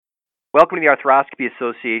Welcome to the Arthroscopy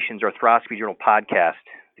Association's Arthroscopy Journal podcast.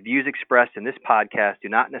 The views expressed in this podcast do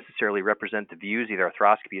not necessarily represent the views of the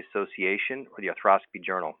Arthroscopy Association or the Arthroscopy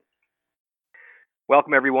Journal.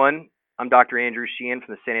 Welcome, everyone. I'm Dr. Andrew Sheehan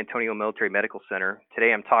from the San Antonio Military Medical Center.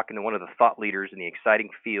 Today I'm talking to one of the thought leaders in the exciting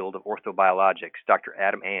field of orthobiologics, Dr.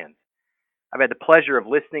 Adam Ans. I've had the pleasure of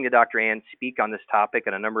listening to Dr. Ans speak on this topic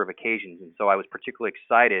on a number of occasions, and so I was particularly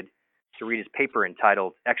excited to read his paper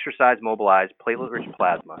entitled Exercise Mobilized Platelet-Rich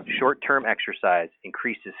Plasma. Short-term exercise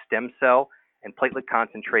increases stem cell and platelet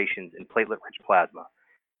concentrations in platelet-rich plasma,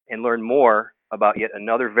 and learn more about yet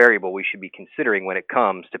another variable we should be considering when it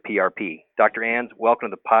comes to PRP. Dr. Ans,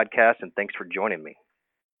 welcome to the podcast, and thanks for joining me.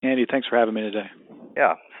 Andy, thanks for having me today.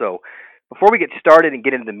 Yeah, so before we get started and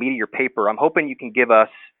get into the meat of your paper, I'm hoping you can give us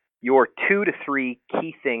your 2 to 3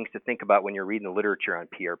 key things to think about when you're reading the literature on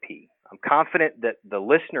PRP. I'm confident that the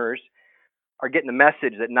listeners are getting the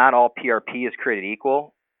message that not all PRP is created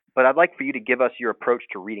equal, but I'd like for you to give us your approach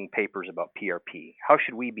to reading papers about PRP. How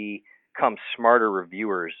should we become smarter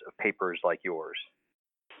reviewers of papers like yours?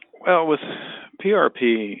 Well, with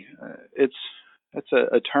PRP, it's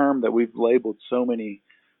a term that we've labeled so many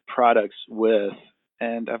products with,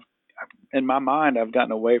 and in my mind, I've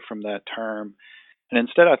gotten away from that term, and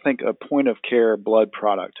instead I think a point of care blood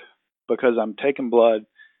product, because I'm taking blood,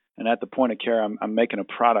 and at the point of care, I'm making a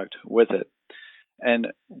product with it. And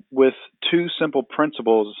with 2 simple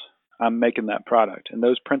principles, I'm making that product. And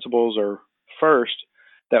those principles are, first,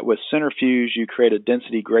 that with centrifuge, you create a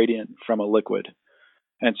density gradient from a liquid.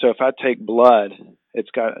 And so if I take blood,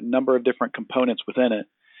 it's got a number of different components within it.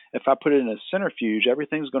 If I put it in a centrifuge,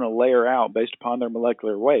 everything's going to layer out based upon their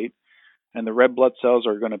molecular weight, and the red blood cells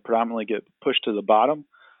are going to predominantly get pushed to the bottom.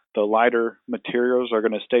 The lighter materials are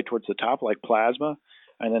going to stay towards the top, like plasma,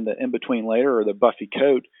 and then the in-between layer, or the buffy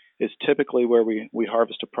coat, is typically where we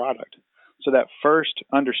harvest a product. So that first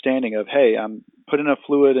understanding of, hey, I'm putting a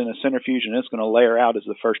fluid in a centrifuge and it's going to layer out, is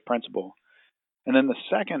the first principle. And then the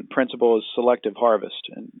second principle is selective harvest.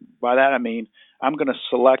 And by that I mean I'm going to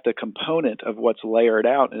select a component of what's layered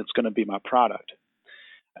out, and it's going to be my product.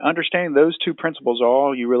 Understanding those 2 principles are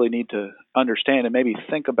all you really need to understand and maybe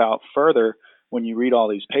think about further when you read all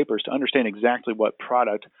these papers to understand exactly what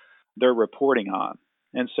product they're reporting on.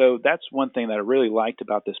 And so that's one thing that I really liked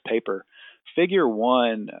about this paper. Figure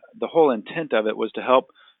 1, the whole intent of it was to help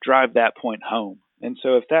drive that point home. And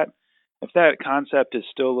so if that concept is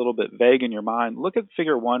still a little bit vague in your mind, look at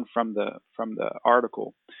Figure 1 from the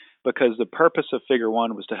article, because the purpose of Figure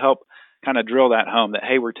 1 was to help kind of drill that home, that,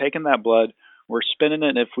 hey, we're taking that blood, we're spinning it,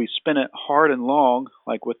 and if we spin it hard and long,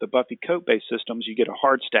 like with the Buffy coat-based systems, you get a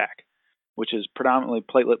hard stack, which is predominantly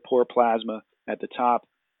platelet-poor plasma at the top.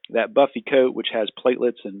 That Buffy coat, which has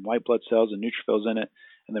platelets and white blood cells and neutrophils in it,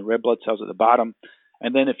 and then red blood cells at the bottom.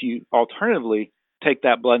 And then if you alternatively take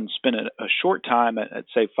that blood and spin it a short time at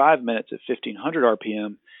say 5 minutes at 1500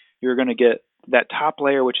 RPM, you're going to get that top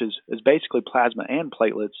layer, which is basically plasma and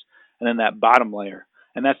platelets, and then that bottom layer.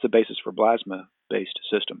 And that's the basis for plasma-based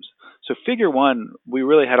systems. So Figure 1, we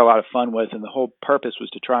really had a lot of fun with, and the whole purpose was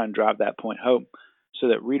to try and drive that point home so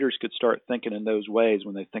that readers could start thinking in those ways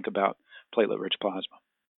when they think about platelet-rich plasma.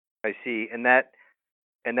 I see. And that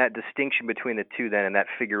distinction between the 2 then, and that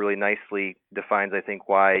figure really nicely defines, I think,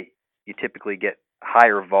 why you typically get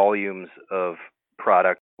higher volumes of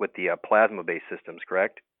product with the plasma-based systems,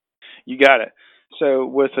 correct? You got it. So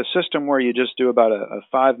with a system where you just do about a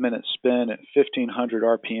 5-minute spin at 1500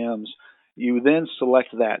 RPMs, you then select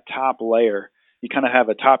that top layer. You kind of have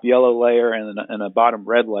a top yellow layer and a bottom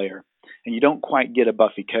red layer. And you don't quite get a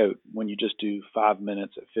Buffy coat when you just do 5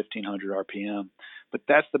 minutes at 1500 RPM. But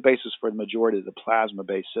that's the basis for the majority of the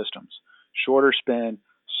plasma-based systems. Shorter spin,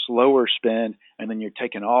 slower spin, and then you're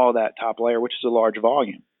taking all that top layer, which is a large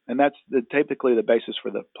volume. And that's typically the basis for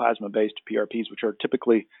the plasma-based PRPs, which are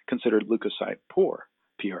typically considered leukocyte-poor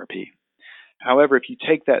PRP. However, if you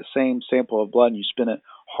take that same sample of blood and you spin it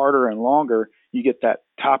harder and longer, you get that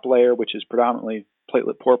top layer, which is predominantly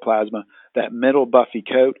platelet-poor plasma, that middle Buffy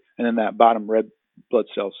coat, and then that bottom red blood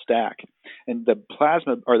cell stack. And the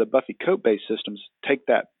plasma or the Buffy coat-based systems take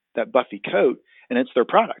that Buffy coat, and it's their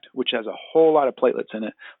product, which has a whole lot of platelets in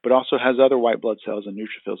it, but also has other white blood cells and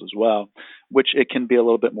neutrophils as well, which it can be a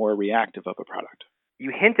little bit more reactive of a product.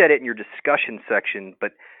 You hint at it in your discussion section,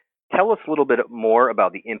 but tell us a little bit more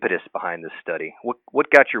about the impetus behind this study.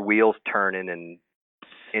 What got your wheels turning and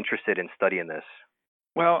interested in studying this?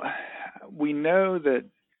 Well, we know that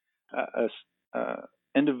an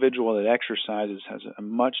individual that exercises has a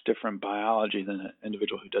much different biology than an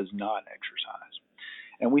individual who does not exercise.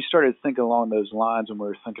 And we started thinking along those lines when we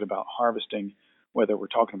were thinking about harvesting, whether we're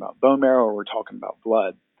talking about bone marrow or we're talking about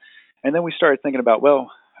blood. And then we started thinking about,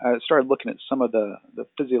 well, I started looking at some of the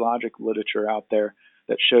physiologic literature out there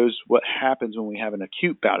that shows what happens when we have an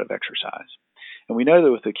acute bout of exercise. And we know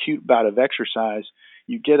that with acute bout of exercise,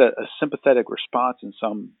 you get a sympathetic response in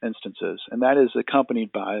some instances, and that is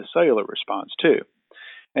accompanied by a cellular response too.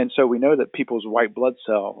 And so we know that people's white blood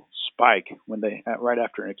cells spike when right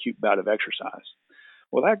after an acute bout of exercise.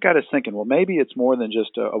 Well, that got us thinking, well, maybe it's more than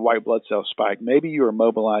just a white blood cell spike. Maybe you are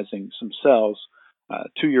mobilizing some cells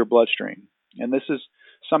to your bloodstream. And this is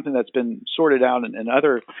something that's been sorted out in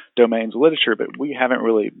other domains of literature, but we haven't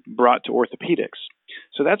really brought to orthopedics.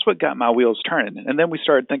 So that's what got my wheels turning. And then we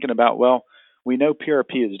started thinking about, well, we know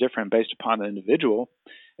PRP is different based upon the individual,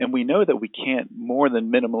 and we know that we can't more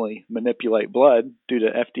than minimally manipulate blood due to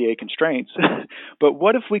FDA constraints. But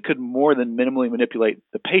what if we could more than minimally manipulate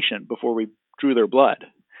the patient before we drew their blood?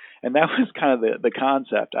 And that was kind of the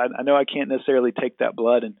concept. I know I can't necessarily take that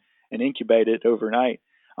blood and incubate it overnight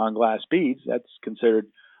on glass beads. That's considered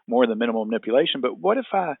more than minimal manipulation. But what if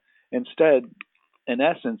I instead, in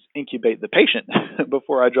essence, incubate the patient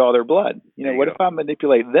before I draw their blood? What if I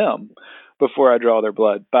manipulate them before I draw their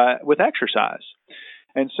blood with exercise?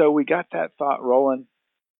 And so we got that thought rolling.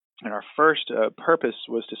 And our first purpose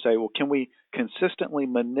was to say, well, can we consistently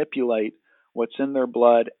manipulate what's in their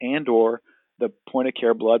blood and or the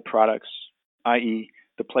point-of-care blood products, i.e.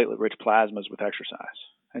 the platelet-rich plasmas with exercise?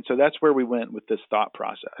 And so that's where we went with this thought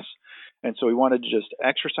process. And so we wanted to just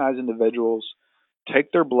exercise individuals,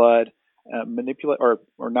 take their blood, manipulate or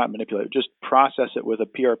not manipulate, just process it with a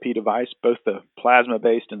PRP device, both the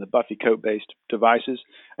plasma-based and the Buffy coat-based devices,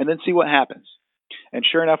 and then see what happens. And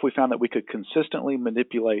sure enough, we found that we could consistently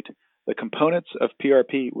manipulate the components of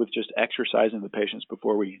PRP with just exercising the patients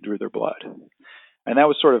before we drew their blood. And that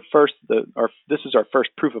was sort of this is our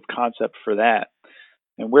first proof of concept for that.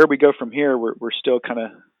 And where we go from here, we're still kind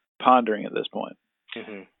of pondering at this point.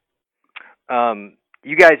 Mm-hmm.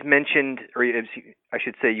 You guys mentioned, or I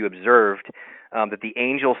should say you observed, that the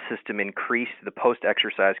Angel system increased the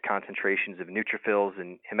post-exercise concentrations of neutrophils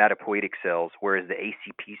and hematopoietic cells, whereas the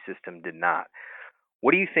ACP system did not.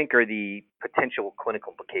 What do you think are the potential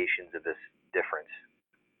clinical implications of this difference?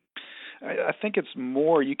 I think it's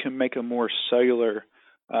more, you can make a more cellular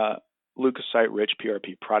leukocyte-rich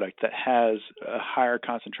PRP product that has a higher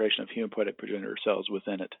concentration of hematopoietic progenitor cells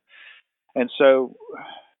within it. And so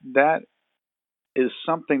that is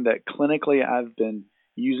something that clinically I've been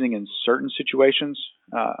using in certain situations.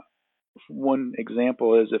 One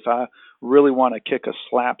example is if I really want to kick a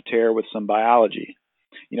slap tear with some biology,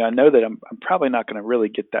 I know that I'm probably not going to really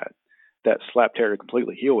get that slap tear to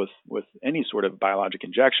completely heal with any sort of biologic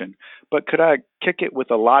injection. But could I kick it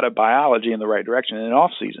with a lot of biology in the right direction in an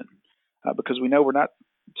off season? Because we know we're not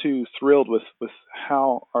too thrilled with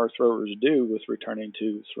how our throwers do with returning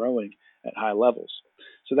to throwing at high levels.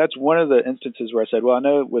 So that's one of the instances where I said, well, I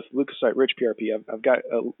know with leukocyte-rich PRP, I've got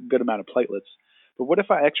a good amount of platelets. But what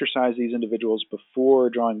if I exercise these individuals before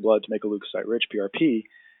drawing blood to make a leukocyte-rich PRP?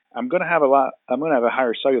 I'm going to have a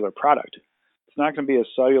higher cellular product. It's not going to be as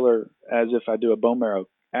cellular as if I do a bone marrow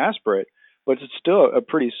aspirate, but it's still a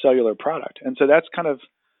pretty cellular product. And so that's kind of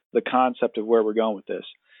the concept of where we're going with this.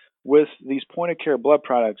 With these point-of-care blood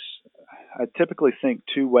products, I typically think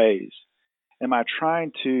two ways. Am I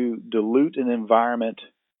trying to dilute an environment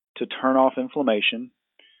to turn off inflammation,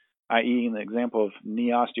 i.e. in the example of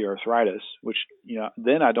knee osteoarthritis, which,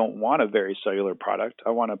 then I don't want a very cellular product.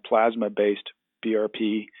 I want a plasma-based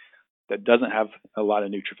PRP that doesn't have a lot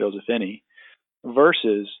of neutrophils, if any,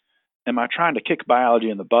 versus am I trying to kick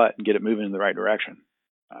biology in the butt and get it moving in the right direction?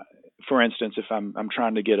 For instance, if I'm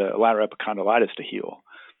trying to get a lateral epicondylitis to heal,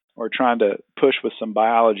 or trying to push with some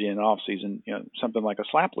biology in off season, something like a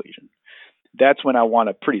slap lesion, that's when I want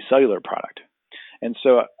a pretty cellular product. And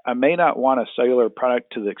so I may not want a cellular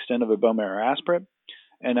product to the extent of a bone marrow aspirate,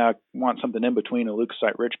 and I want something in between a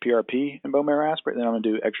leukocyte-rich PRP and bone marrow aspirate, then I'm going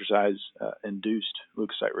to do exercise-induced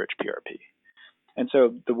leukocyte-rich PRP. And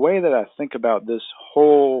so the way that I think about this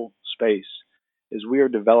whole space is we are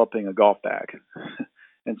developing a golf bag.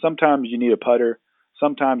 And sometimes you need a putter,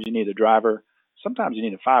 sometimes you need a driver, sometimes you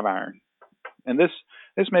need a 5-iron. And this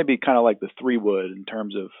may be kind of like the 3-wood in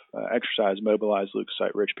terms of exercise mobilized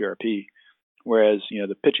leukocyte-rich PRP, whereas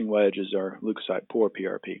the pitching wedges are leukocyte-poor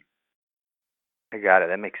PRP. I got it.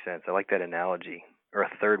 That makes sense. I like that analogy. Or a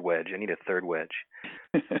third wedge. I need a third wedge.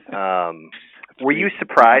 Were you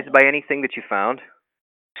surprised by anything that you found?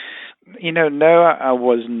 No, I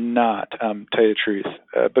was not, to tell you the truth,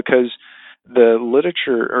 because the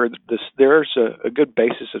literature, or there's a good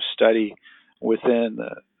basis of study within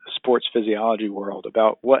the sports physiology world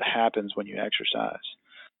about what happens when you exercise.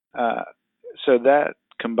 So that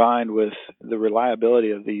combined with the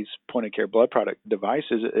reliability of these point-of-care blood product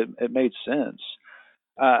devices, it made sense.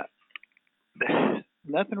 Uh,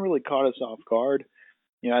 Nothing really caught us off guard.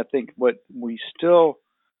 I think what we still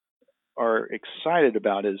are excited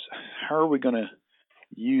about is how are we going to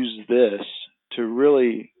use this to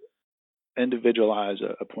really individualize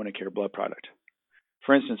a point-of-care blood product.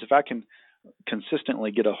 For instance, if I can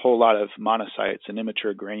consistently get a whole lot of monocytes and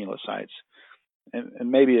immature granulocytes,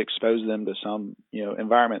 and maybe expose them to some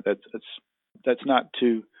environment that's not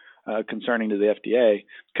too concerning to the FDA,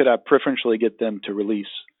 could I preferentially get them to release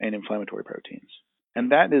anti-inflammatory proteins?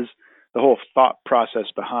 And that is the whole thought process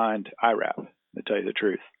behind IRAP, to tell you the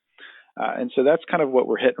truth. And so that's kind of what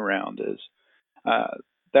we're hitting around is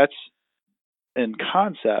that's in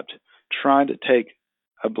concept trying to take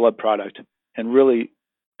a blood product and really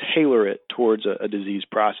tailor it towards a disease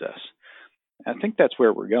process. I think that's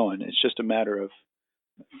where we're going. It's just a matter of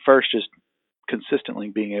first just consistently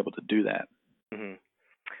being able to do that. Mm-hmm.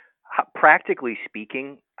 Practically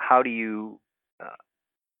speaking, how do you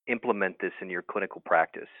implement this in your clinical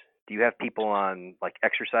practice? Do you have people on like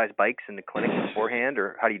exercise bikes in the clinic beforehand,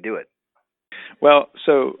 or how do you do it? Well,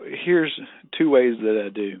 so here's two ways that I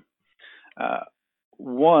do.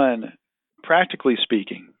 One, practically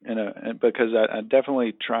speaking, because I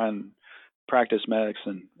definitely try and practice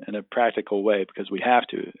medicine in a practical way because we have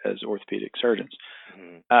to as orthopedic surgeons.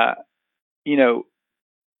 Mm-hmm.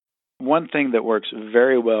 One thing that works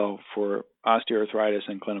very well for osteoarthritis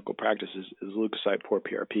in clinical practice is leukocyte poor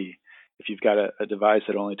PRP. If you've got a device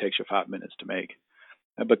that only takes you 5 minutes to make,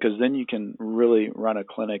 because then you can really run a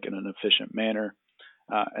clinic in an efficient manner.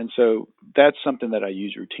 And so that's something that I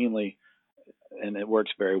use routinely, and it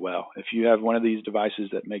works very well. If you have one of these devices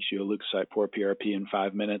that makes you a leukocyte poor PRP in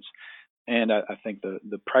 5 minutes, and I think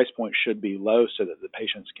the price point should be low so that the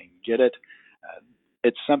patients can get it,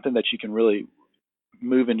 it's something that you can really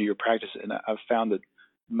move into your practice. And I've found that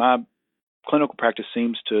my clinical practice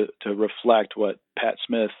seems to reflect what Pat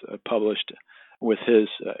Smith published with his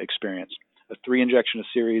experience. A 3-injection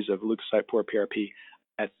series of leukocyte poor PRP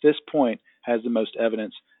at this point has the most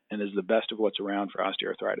evidence and is the best of what's around for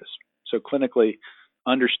osteoarthritis. So clinically,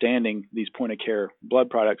 understanding these point-of-care blood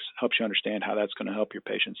products helps you understand how that's going to help your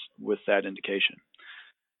patients with that indication.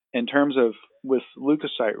 In terms of with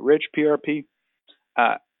leukocyte-rich PRP,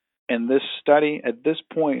 in this study, at this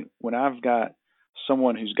point, when I've got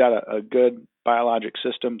someone who's got a good biologic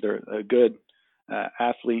system, they're a good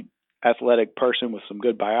athletic person with some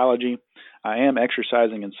good biology, I am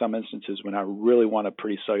exercising in some instances when I really want a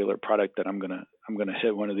pretty cellular product that I'm gonna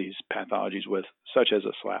hit one of these pathologies with, such as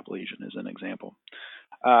a SLAP lesion, as an example.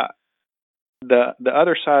 The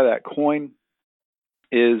other side of that coin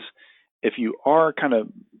is if you are kind of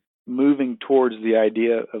moving towards the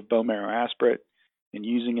idea of bone marrow aspirate and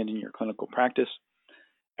using it in your clinical practice,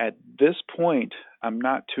 at this point, I'm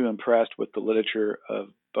not too impressed with the literature of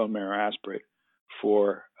bone marrow aspirate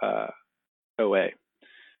for OA,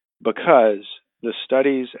 because the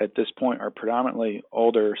studies at this point are predominantly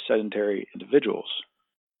older sedentary individuals.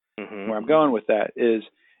 Mm-hmm. Where I'm going with that is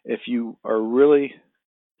if you are really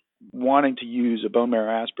wanting to use a bone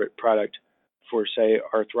marrow aspirate product for, say,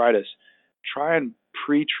 arthritis, try and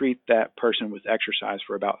pre-treat that person with exercise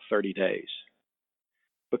for about 30 days.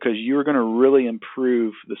 Because you're going to really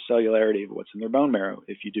improve the cellularity of what's in their bone marrow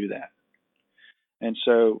if you do that. And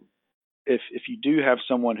so if you do have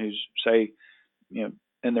someone who's, say,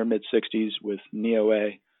 in their mid-60s with knee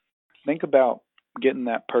OA, think about getting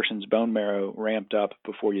that person's bone marrow ramped up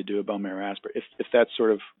before you do a bone marrow aspirate, if that's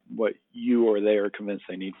sort of what you or they are convinced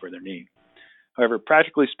they need for their knee. However,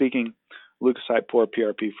 practically speaking, leukocyte poor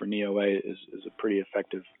PRP for knee OA is a pretty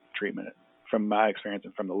effective treatment from my experience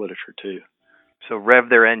and from the literature too. So rev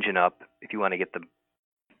their engine up if you want to get the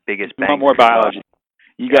biggest bang. You want more biology.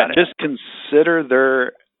 You got just consider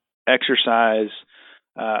their exercise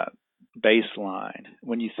baseline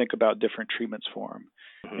when you think about different treatments for them.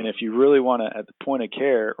 Mm-hmm. And if you really want to, at the point of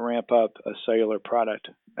care, ramp up a cellular product,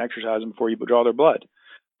 exercise them before you draw their blood.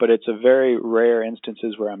 But it's a very rare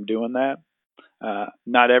instances where I'm doing that.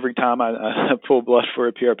 Not every time I pull blood for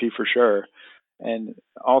a PRP for sure. And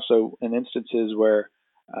also in instances where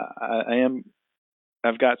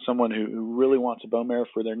I've got someone who really wants a bone marrow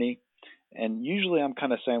for their knee. And usually I'm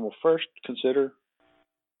kind of saying, well, first consider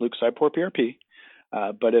leukocyte poor PRP.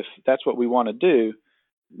 But if that's what we want to do,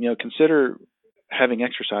 consider having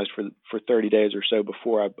exercise for 30 days or so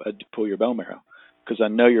before I pull your bone marrow, because I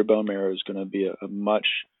know your bone marrow is going to be a much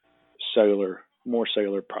more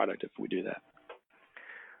cellular product if we do that.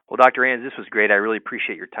 Well, Dr. Ans, this was great. I really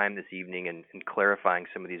appreciate your time this evening and clarifying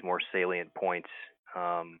some of these more salient points.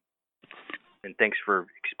 And thanks for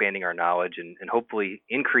expanding our knowledge and hopefully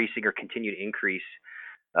increasing or continue to increase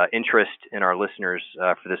interest in our listeners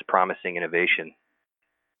for this promising innovation.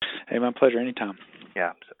 Hey, my pleasure. Anytime.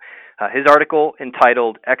 Yeah. So, his article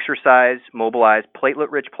entitled "Exercise Mobilized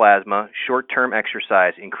Platelet-Rich Plasma: Short-Term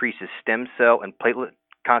Exercise Increases Stem Cell and Platelet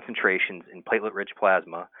Concentrations in Platelet-Rich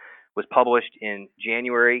Plasma" was published in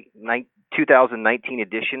January 2019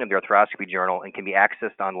 edition of the Arthroscopy Journal and can be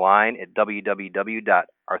accessed online at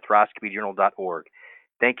www.arthroscopyjournal.org.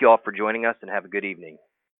 Thank you all for joining us and have a good evening.